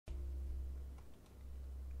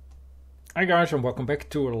Hi guys, and welcome back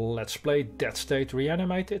to Let's Play Dead State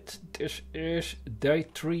Reanimated. This is day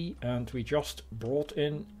 3 and we just brought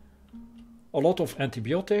in a lot of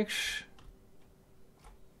antibiotics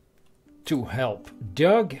to help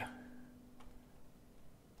Doug.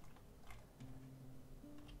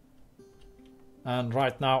 And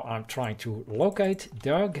right now I'm trying to locate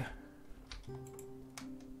Doug.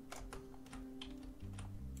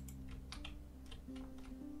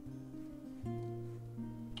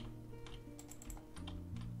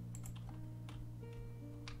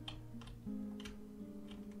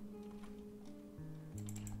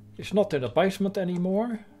 He's not in the basement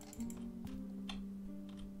anymore.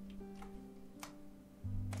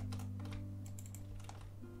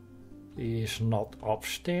 He's not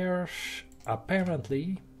upstairs,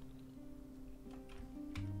 apparently.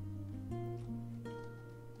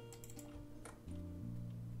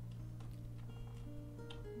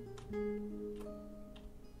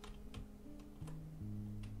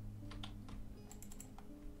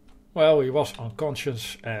 Well, he was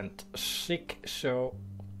unconscious and sick, so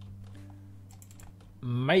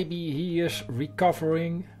maybe he is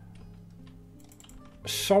recovering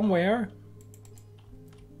somewhere.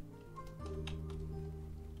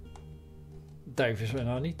 Davis and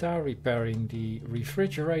Anita repairing the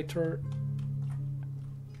refrigerator.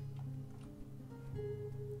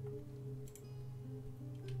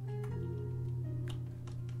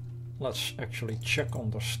 Let's actually check on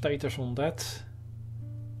the status on that.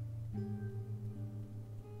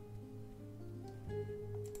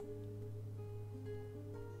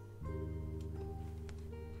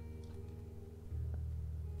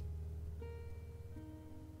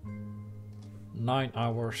 Nine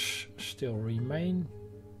hours still remain,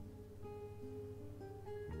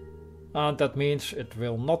 and that means it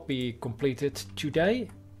will not be completed today.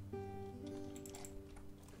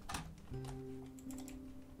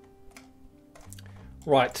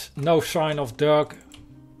 Right, no sign of Doug.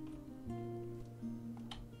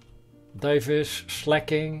 Davis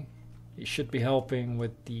slacking. He should be helping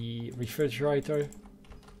with the refrigerator.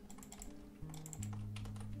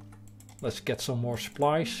 Let's get some more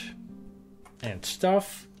supplies and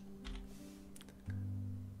stuff.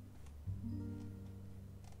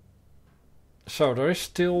 So there is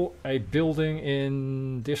still a building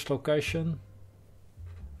in this location.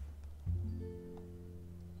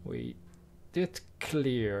 We did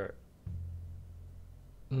clear.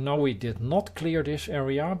 No, we did not clear this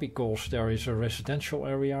area because there is a residential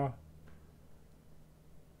area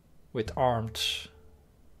with armed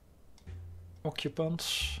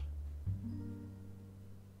occupants.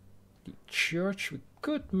 Church, we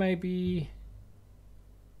could maybe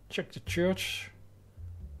check the church.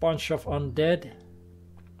 Bunch of undead.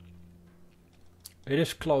 It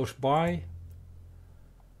is close by,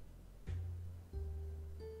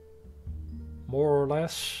 more or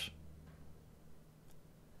less.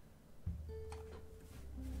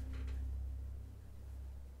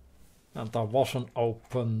 And there was an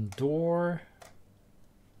open door,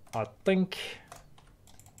 I think.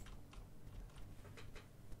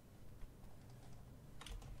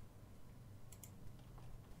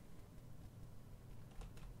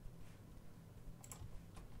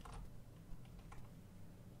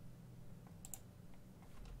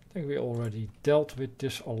 I think we already dealt with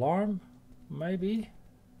this alarm, maybe.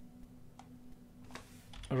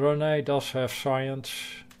 Renee does have science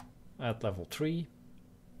at level 3.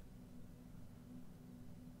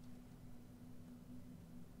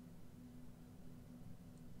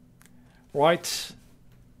 Right,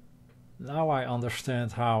 now I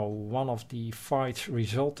understand how one of the fights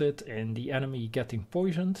resulted in the enemy getting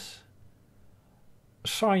poisoned.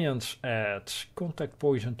 Science adds contact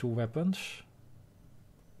poison to weapons.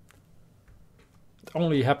 It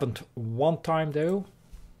only happened one time though.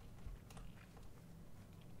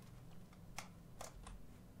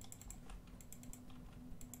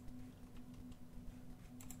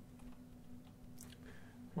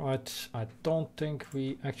 Right, I don't think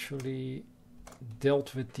we actually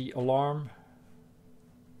dealt with the alarm.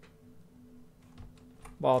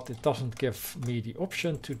 But it doesn't give me the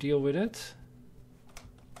option to deal with it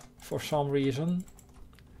for some reason.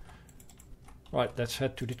 Right, let's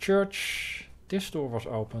head to the church. This door was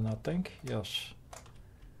open, I think. Yes.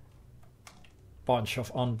 Bunch of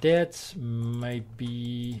undead.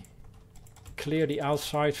 Maybe clear the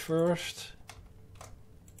outside first.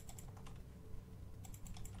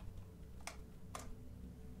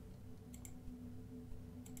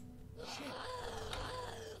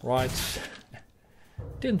 Right.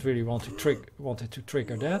 Didn't really want to wanted to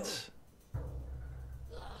trigger that.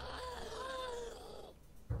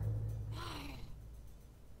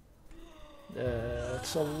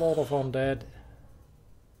 That's a lot of undead.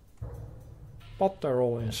 But they're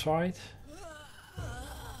all inside.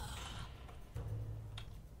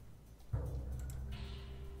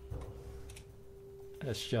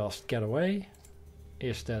 Let's just get away.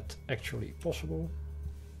 Is that actually possible?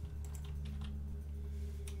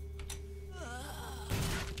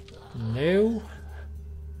 No.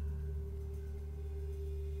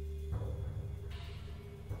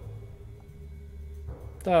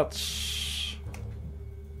 That's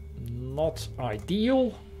not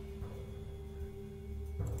ideal.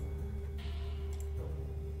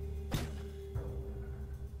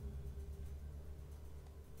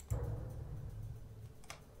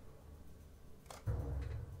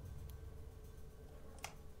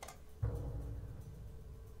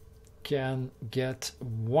 Can get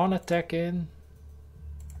one attack in.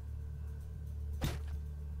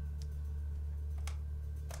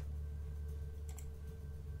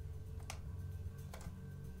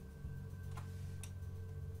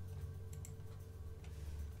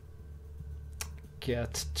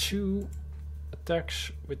 Get 2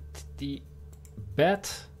 attacks with the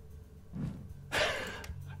bat.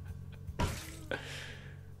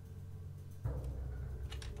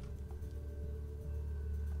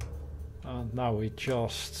 And now we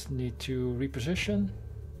just need to reposition.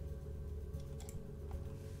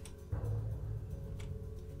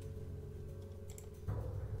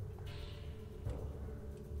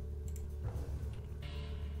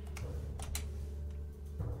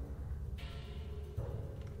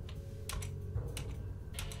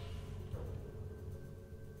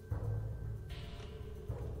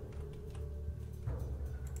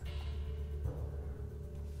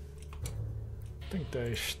 I think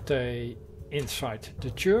they stay inside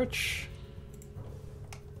the church.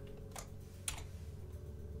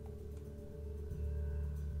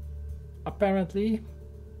 Apparently.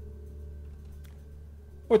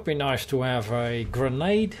 Would be nice to have a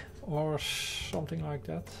grenade or something like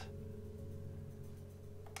that.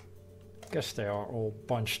 Guess they are all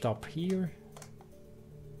bunched up here.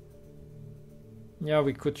 Yeah,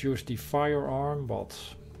 we could use the firearm, but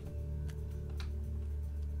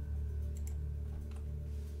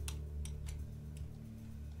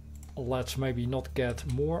let's maybe not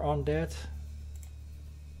get more undead.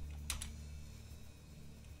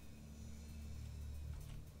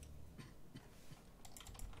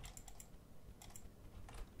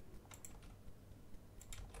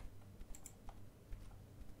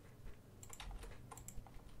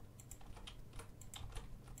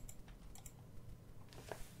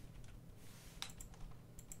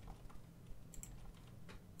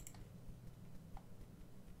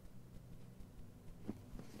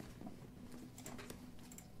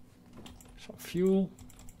 Some fuel.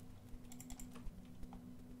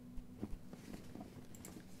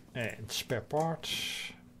 And spare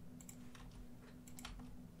parts.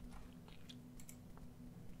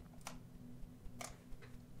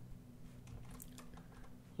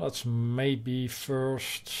 Let's maybe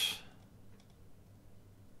first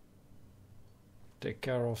take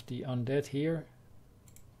care of the undead here.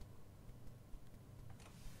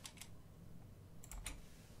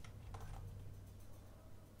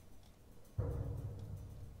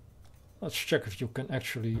 Let's check if you can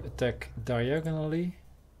actually attack diagonally.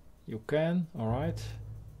 You can, alright.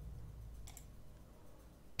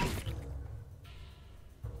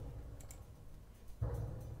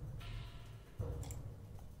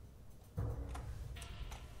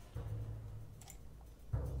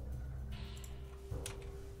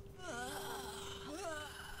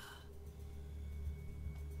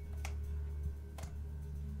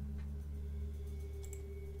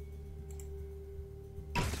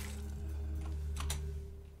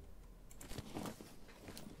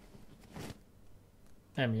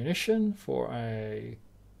 Ammunition for a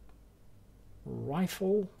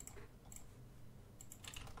rifle.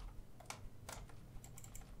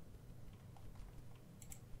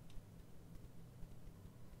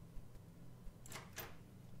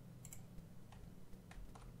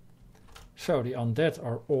 So the undead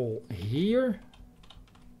are all here.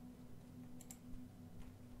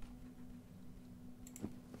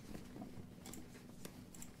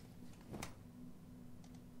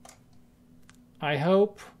 I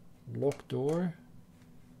hope. Locked door.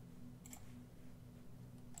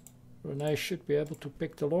 Renee should be able to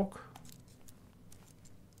pick the lock.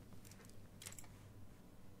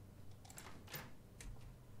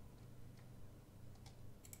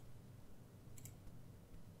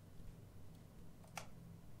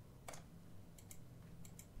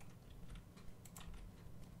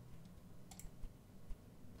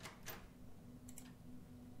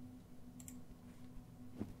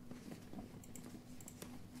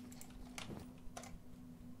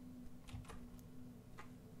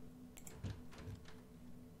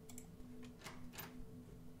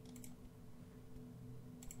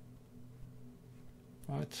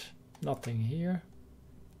 Right, nothing here.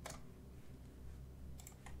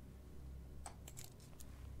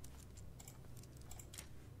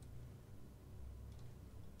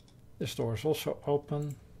 This door is also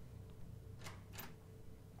open.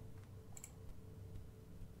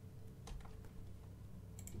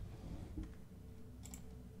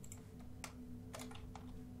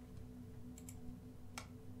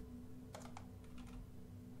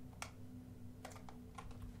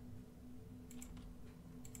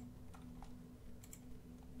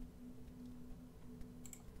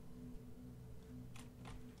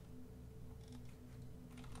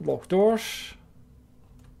 Locked doors.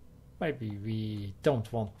 Maybe we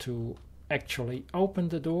don't want to actually open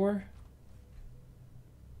the door.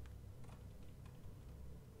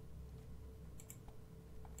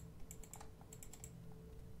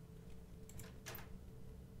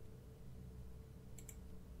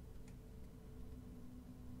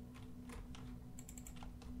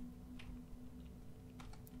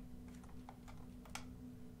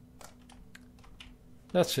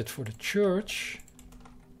 That's it for the church.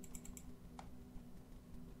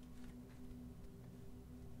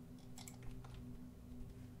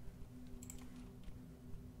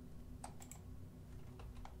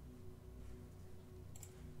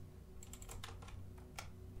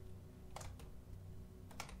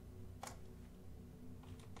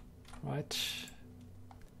 Right.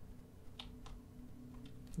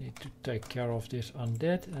 Need to take care of this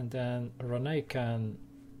undead, and then Renee can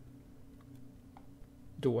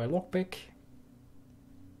do a lockpick.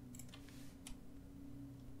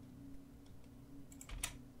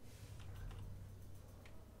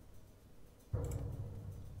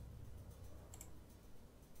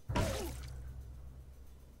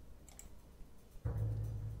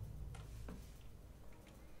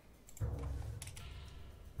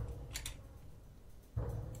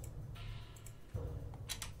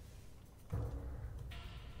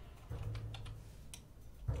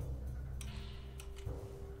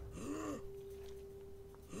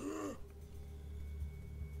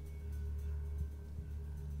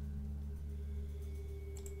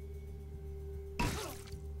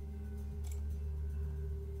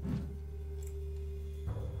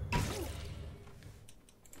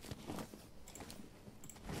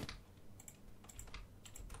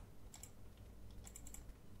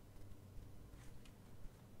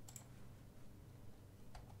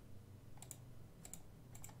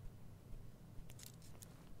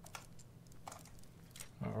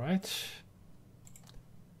 All right.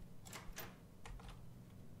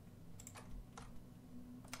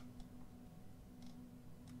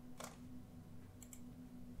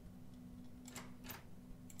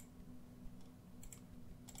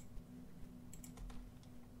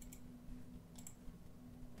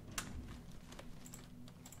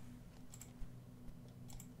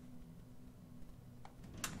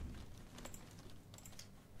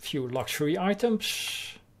 Few luxury items.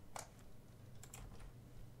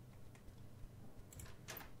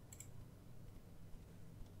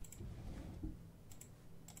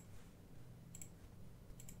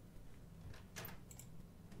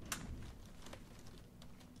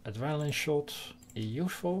 Adrenaline shot,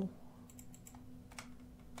 useful.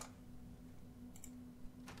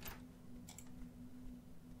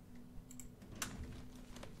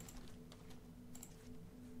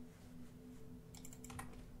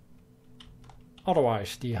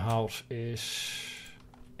 Otherwise, the house is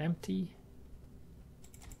empty.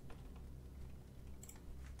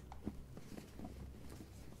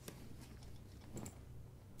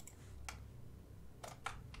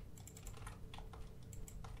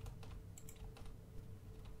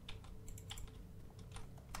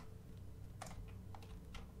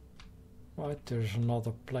 Right, there's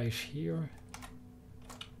another place here.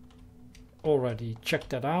 Already checked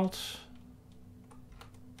that out.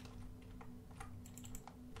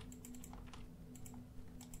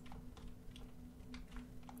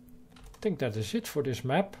 I think that is it for this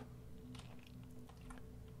map.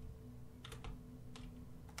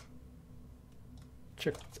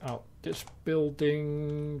 Checked out this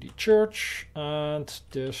building, the church, and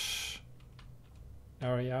this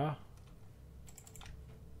area.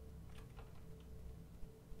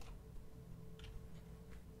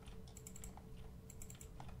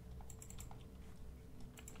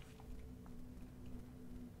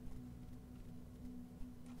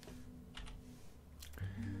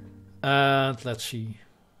 And let's see.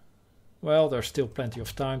 Well, there's still plenty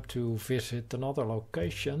of time to visit another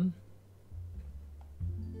location.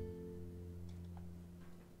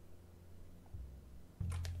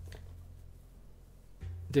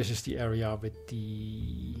 This is the area with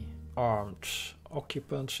the armed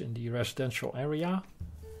occupants in the residential area.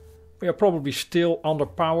 We are probably still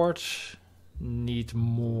underpowered. Need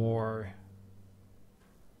more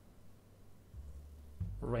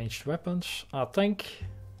ranged weapons, I think.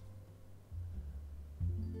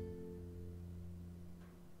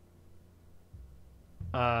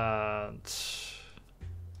 And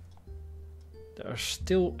there's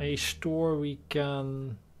still a store we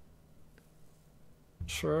can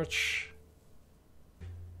search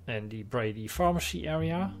in the Brady Pharmacy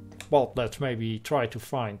area. Well, let's maybe try to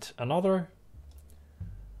find another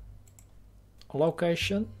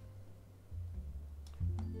location.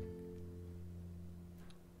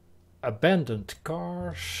 Abandoned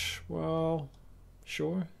cars. Well,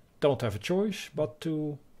 sure. Don't have a choice but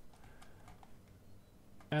to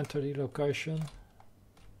enter the location.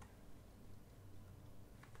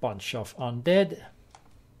 Bunch of undead.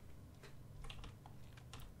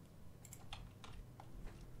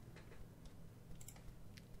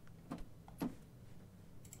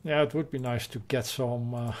 Yeah, it would be nice to get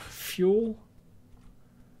some fuel.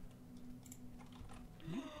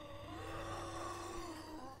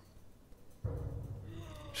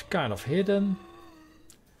 It's kind of hidden.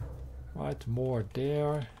 Right, more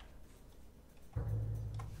there.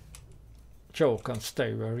 Joel can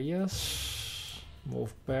stay where he is.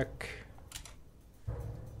 Move back.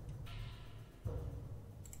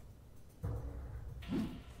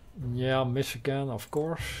 Yeah, miss again, of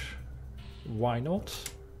course. Why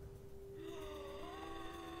not?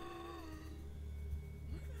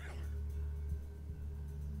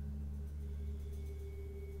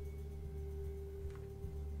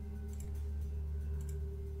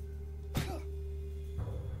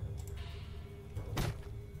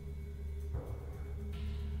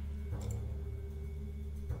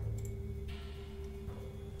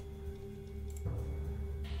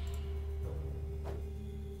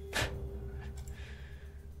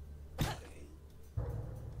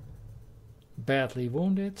 Badly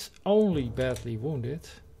wounded, only badly wounded.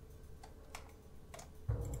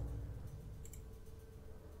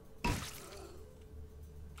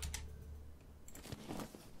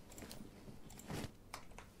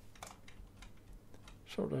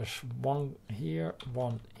 So there's one here,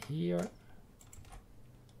 one here.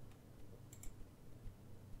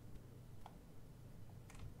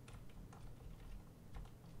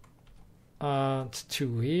 And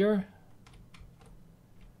two here.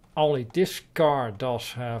 Only this car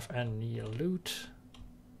does have any loot.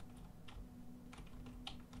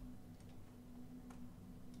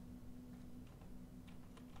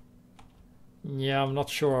 Yeah, I'm not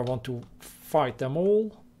sure I want to fight them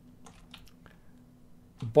all.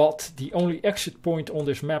 But the only exit point on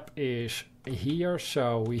this map is here,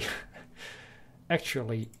 so we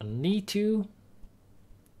actually need to.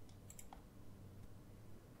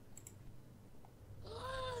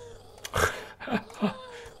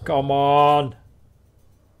 Come on.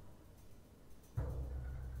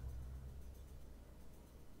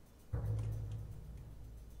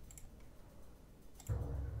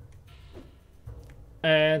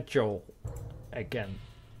 And Joel again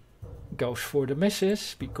goes for the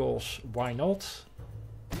misses, because why not?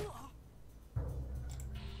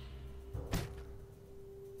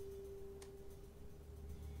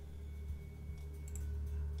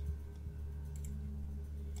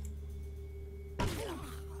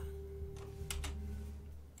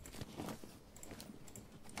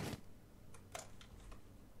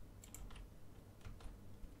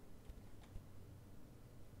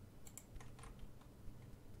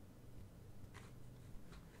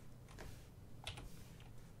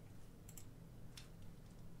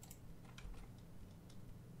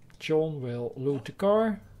 John will loot the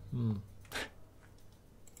car.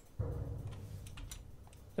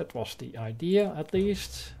 That was the idea, at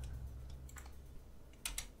least.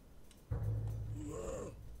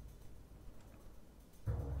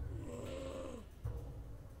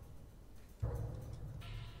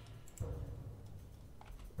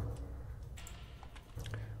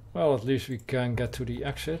 Well, at least we can get to the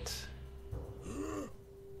exit.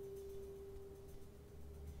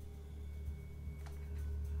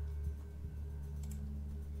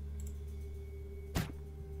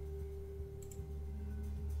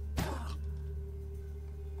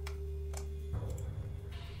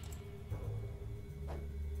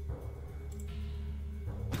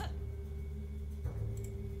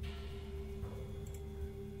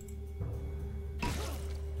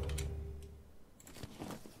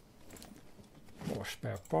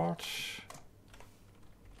 Spare parts.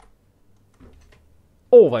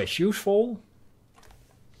 Always useful.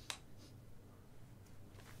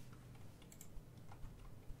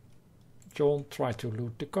 John, try to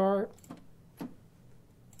loot the car.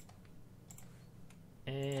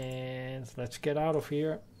 let's get out of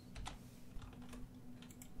here.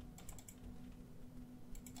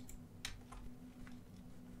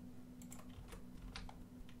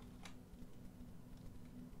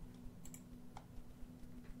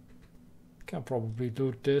 Can probably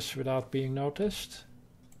do this without being noticed.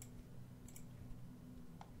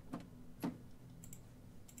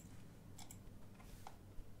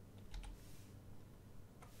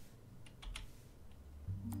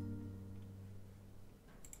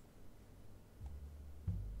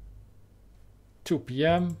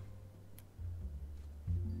 PM,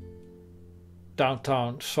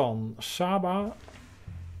 downtown San Saba.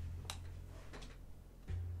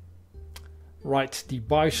 Right, the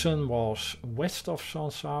bison was west of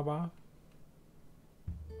San Saba.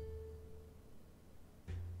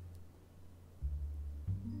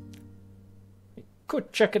 We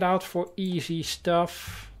could check it out for easy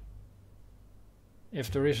stuff,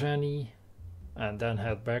 if there is any, and then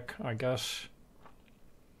head back, I guess.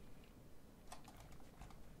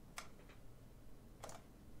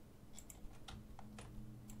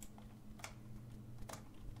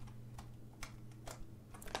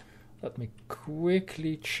 Let me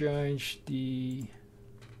quickly change the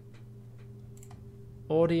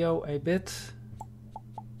audio a bit.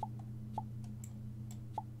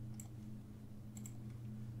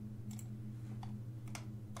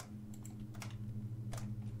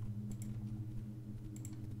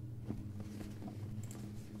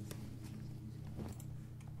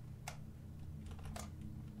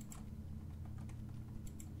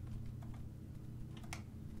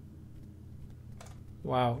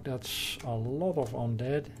 Wow, that's a lot of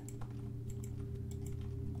undead.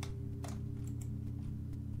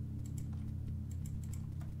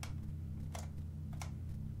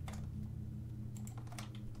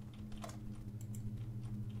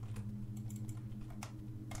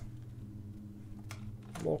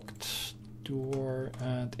 Locked door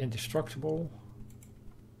and indestructible,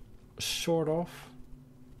 sort of.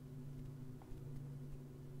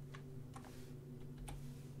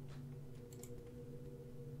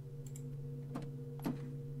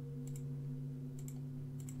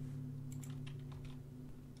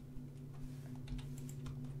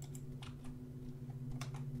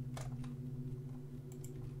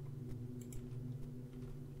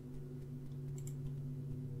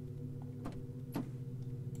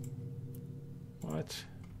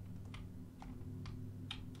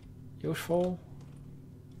 Useful.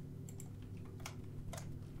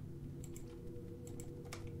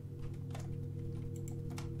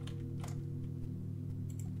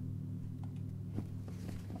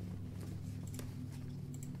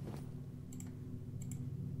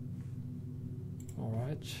 All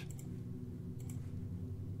right.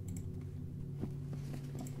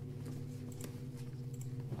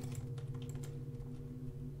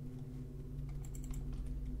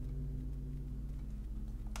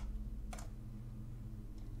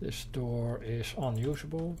 This door is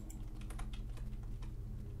unusable.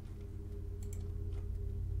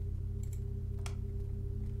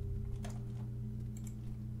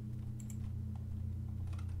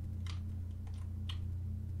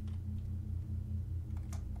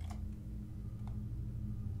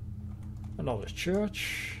 Another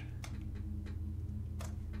church.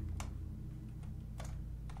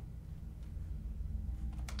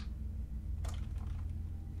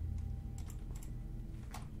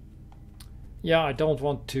 Yeah, I don't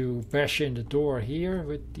want to bash in the door here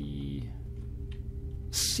with the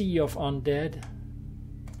sea of undead.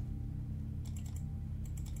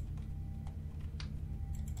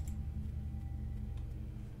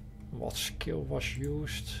 What skill was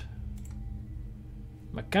used?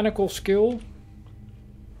 Mechanical skill.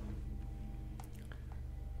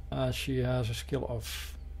 She has a skill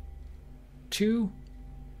of 2.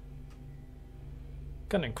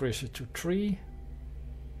 Can increase it to 3.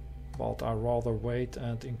 But I rather wait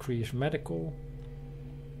and increase medical,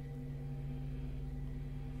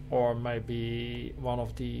 or maybe one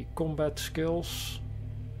of the combat skills.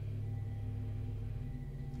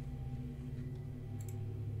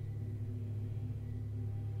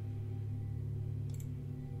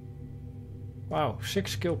 Wow, 6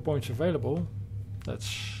 skill points available.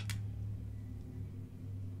 That's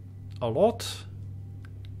a lot.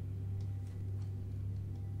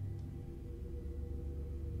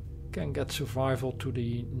 Can get survival to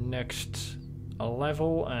the next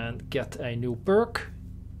level and get a new perk.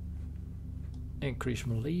 Increase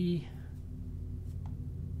melee.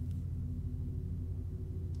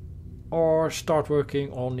 Or start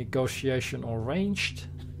working on negotiation or ranged.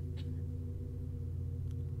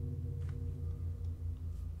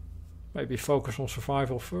 Maybe focus on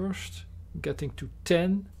survival first. Getting to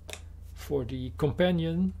 10 for the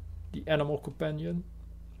companion, the animal companion.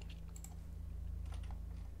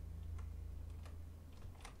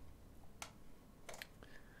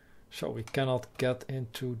 So we cannot get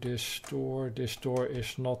into this store. This door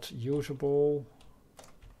is not usable.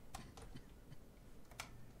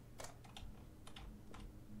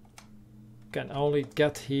 Can only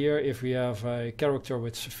get here if we have a character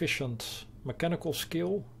with sufficient mechanical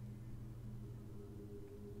skill.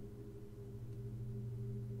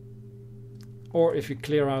 Or if we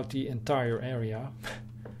clear out the entire area,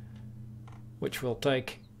 which will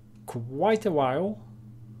take quite a while.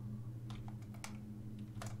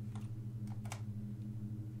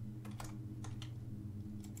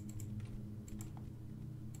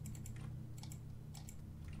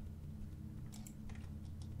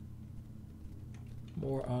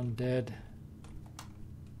 More undead.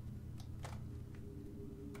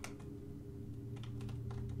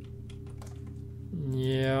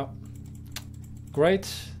 Yeah.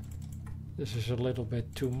 Great. This is a little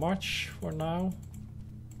bit too much for now.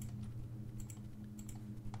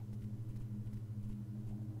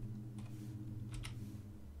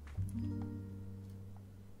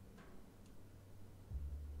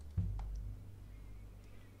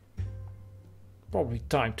 Probably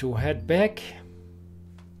time to head back.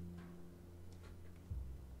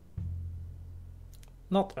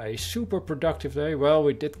 Not a super productive day. Well,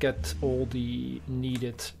 we did get all the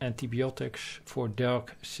needed antibiotics for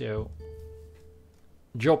Doug, so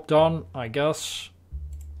job done, I guess.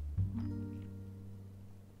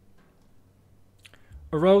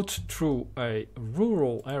 A road through a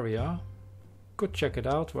rural area. Could check it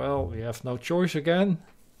out. Well, we have no choice again.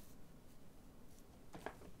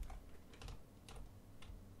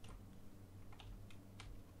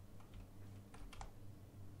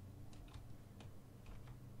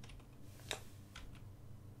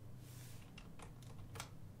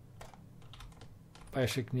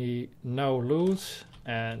 Basically no loot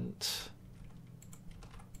and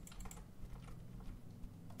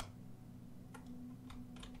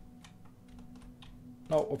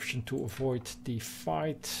no option to avoid the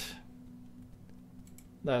fight.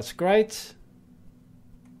 That's great.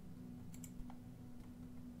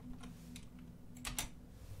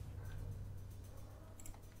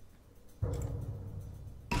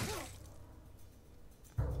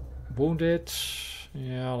 Wounded.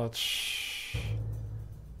 Yeah, let's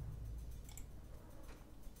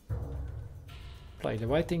play the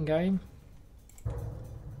waiting game.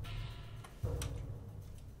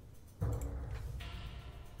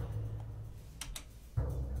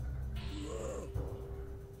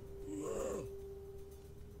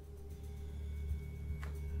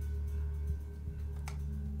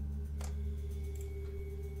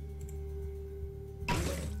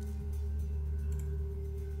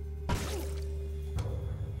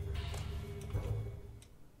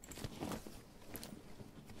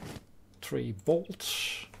 Three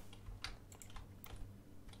bolts.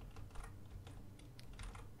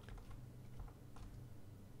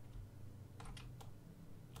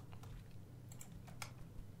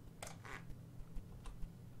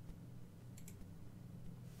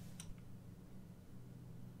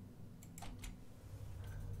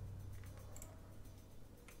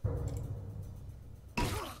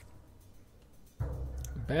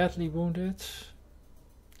 Badly wounded.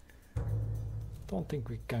 Don't think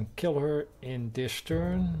we can kill her in this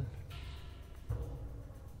turn.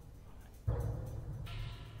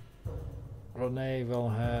 Renee will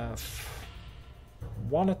have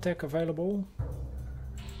one attack available.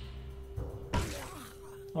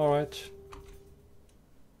 Alright.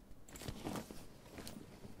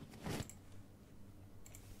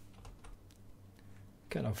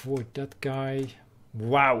 Can avoid that guy.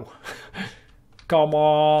 Wow. Come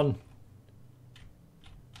on.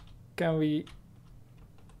 Can we...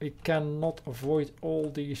 We cannot avoid all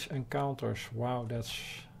these encounters. Wow, that's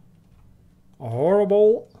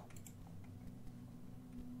horrible.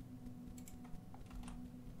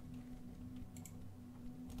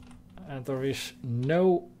 And there is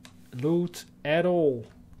no loot at all.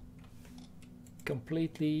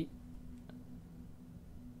 Completely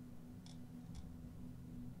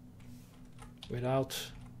without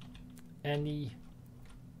any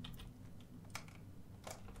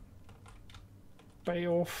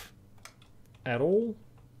payoff at all.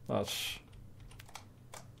 That's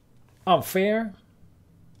unfair.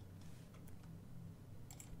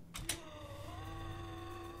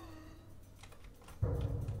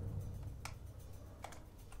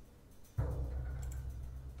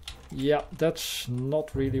 Yeah, that's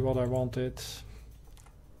not really what I wanted.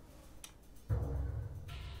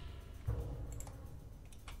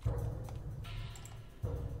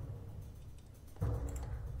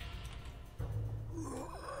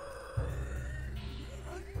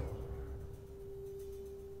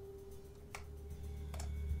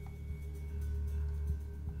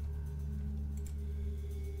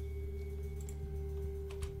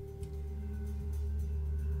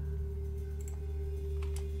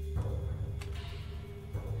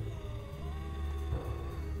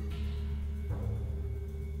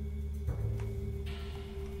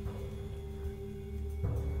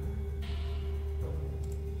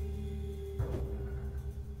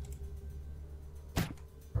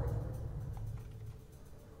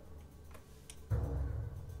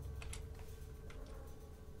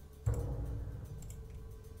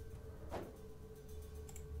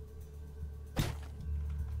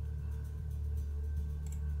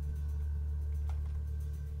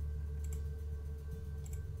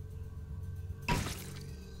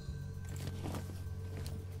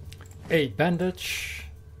 A bandage.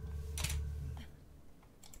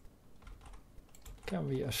 Can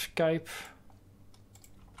we escape?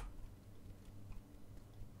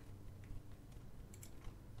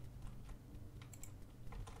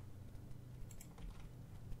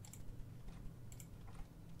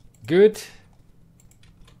 Good.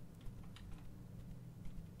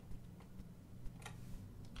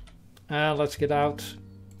 And let's get out.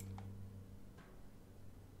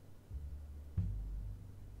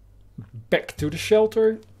 Back to the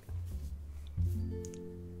shelter.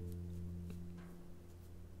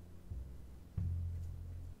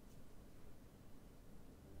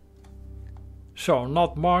 So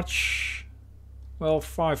not much. Well,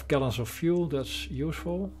 5 gallons of fuel, that's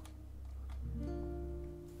useful.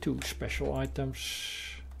 2 special items.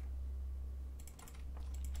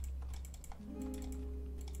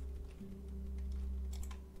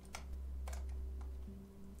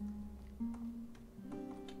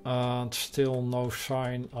 And still no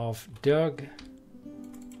sign of Doug.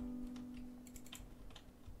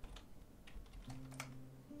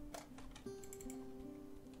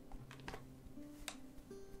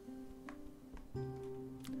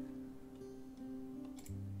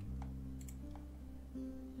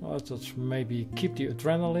 Let's maybe keep the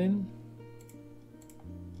adrenaline.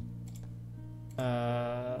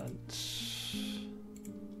 And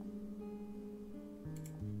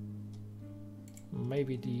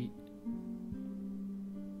maybe the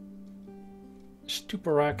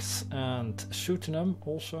Stuporax and Pseudonym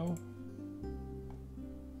also.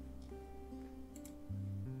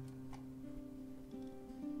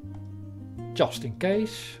 Just in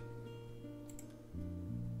case.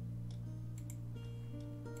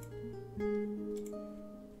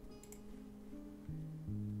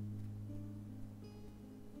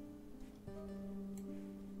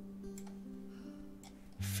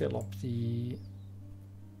 Fill up the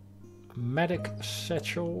medic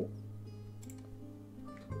satchel.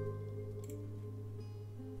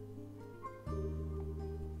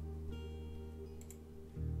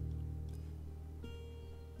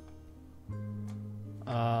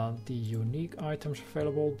 The unique items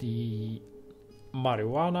available, the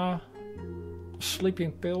marijuana,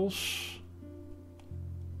 sleeping pills.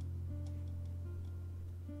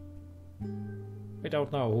 We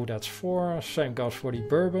don't know who that's for. Same goes for the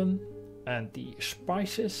bourbon and the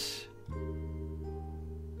spices.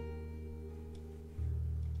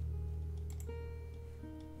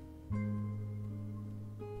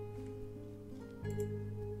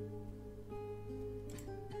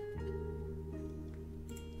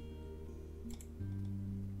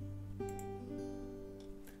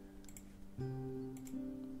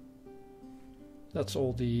 That's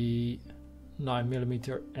all the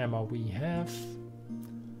 9mm ammo we have.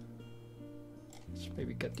 Let's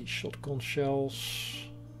maybe get these shotgun shells.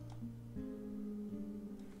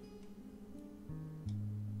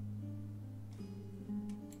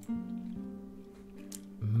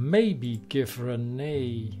 Maybe give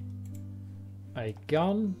Renee a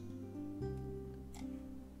gun.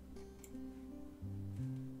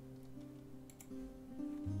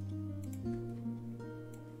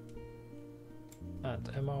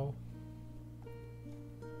 And ammo.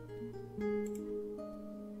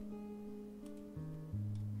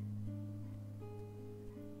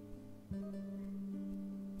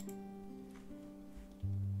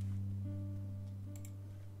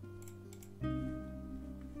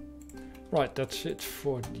 Right, that's it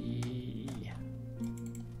for the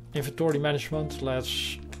inventory management.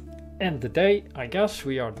 Let's end the day, I guess.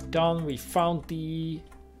 We are done. We found the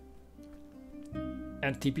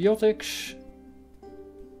antibiotics.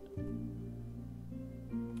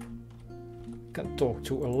 Can talk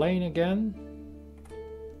to Elaine again.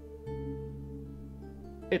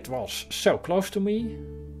 It was so close to me.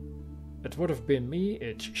 It would have been me.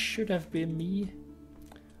 It should have been me.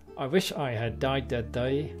 I wish I had died that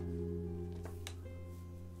day.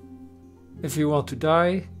 If you want to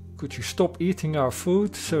die, could you stop eating our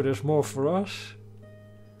food so there's more for us?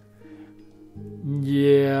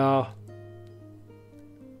 Yeah.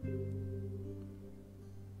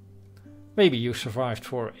 Maybe you survived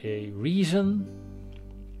for a reason.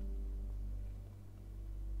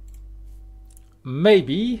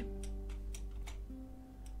 Maybe.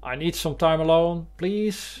 I need some time alone,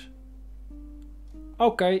 please.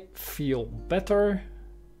 Okay, feel better.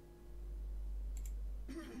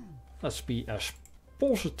 Let's be as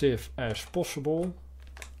positive as possible.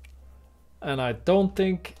 And I don't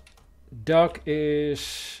think Doug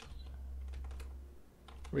is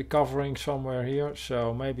recovering somewhere here,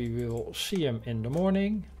 so maybe we'll see him in the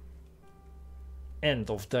morning. End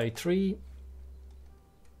of day 3.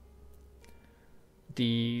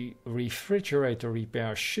 the refrigerator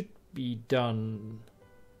repair should be done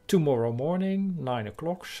tomorrow morning, 9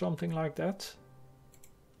 o'clock, something like that.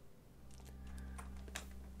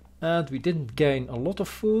 And we didn't gain a lot of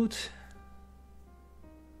food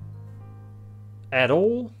at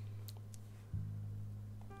all.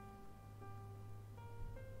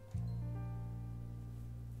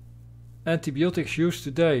 Antibiotics used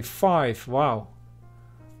today, 5. Wow.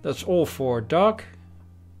 That's all for Doug,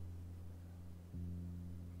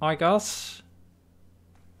 I guess.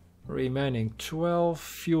 Remaining 12,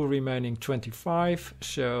 fuel remaining 25,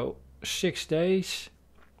 so 6 days.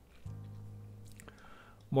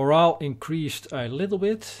 Morale increased a little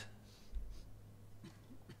bit.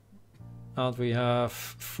 And we have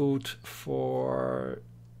food for...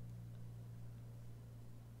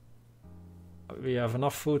 We have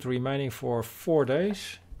enough food remaining for 4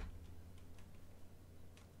 days.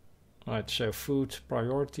 Right, so food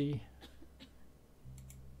priority.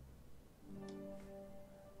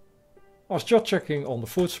 I was just checking on the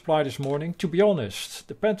food supply this morning. To be honest,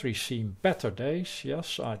 the pantries seem better days.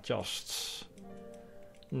 Yes, I just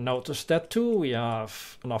noticed that too. We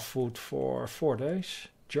have enough food for 4 days.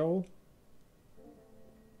 Joel?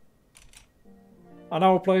 I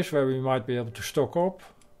know a place where we might be able to stock up.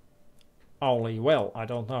 Only, well, I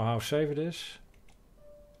don't know how safe it is.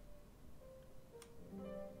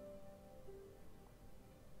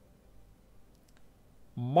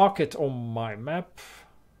 Mark it on my map.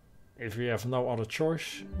 If we have no other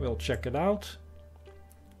choice, we'll check it out.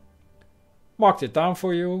 Marked it down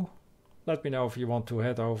for you. Let me know if you want to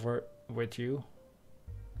head over with you.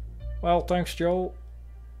 Well, thanks, Joel.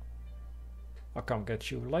 I'll come get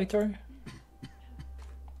you later.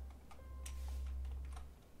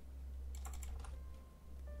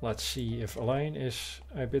 Let's see if Elaine is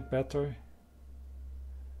a bit better.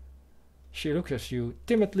 She looks at you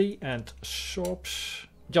timidly and sobs.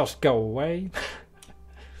 Just go away.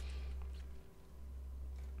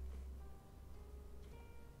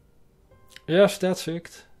 Yes, that's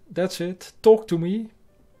it. That's it. Talk to me.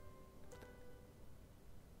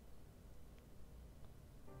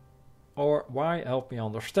 Or why? Help me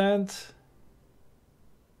understand.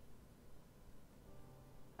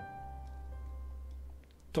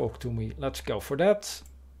 Talk to me. Let's go for that.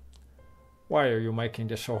 Why are you making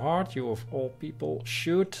this so hard? You of all people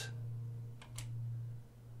should.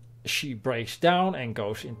 She breaks down and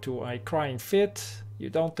goes into a crying fit. You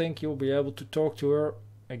don't think you'll be able to talk to her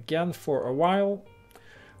again for a while?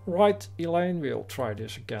 Right, Elaine, we'll try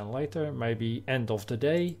this again later. Maybe end of the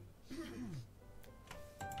day.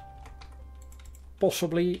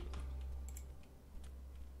 Possibly.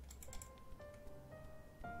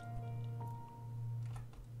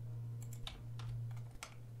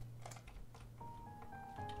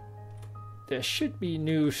 There should be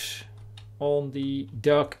news on the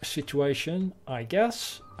Doug situation, I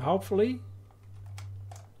guess, hopefully.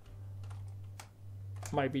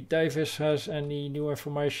 Maybe Davis has any new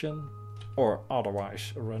information, or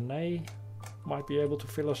otherwise Renee might be able to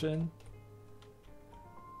fill us in.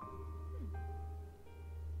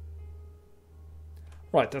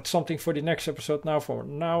 Right, that's something for the next episode now. For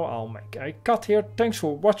now, I'll make a cut here. Thanks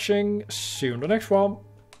for watching. See you in the next one.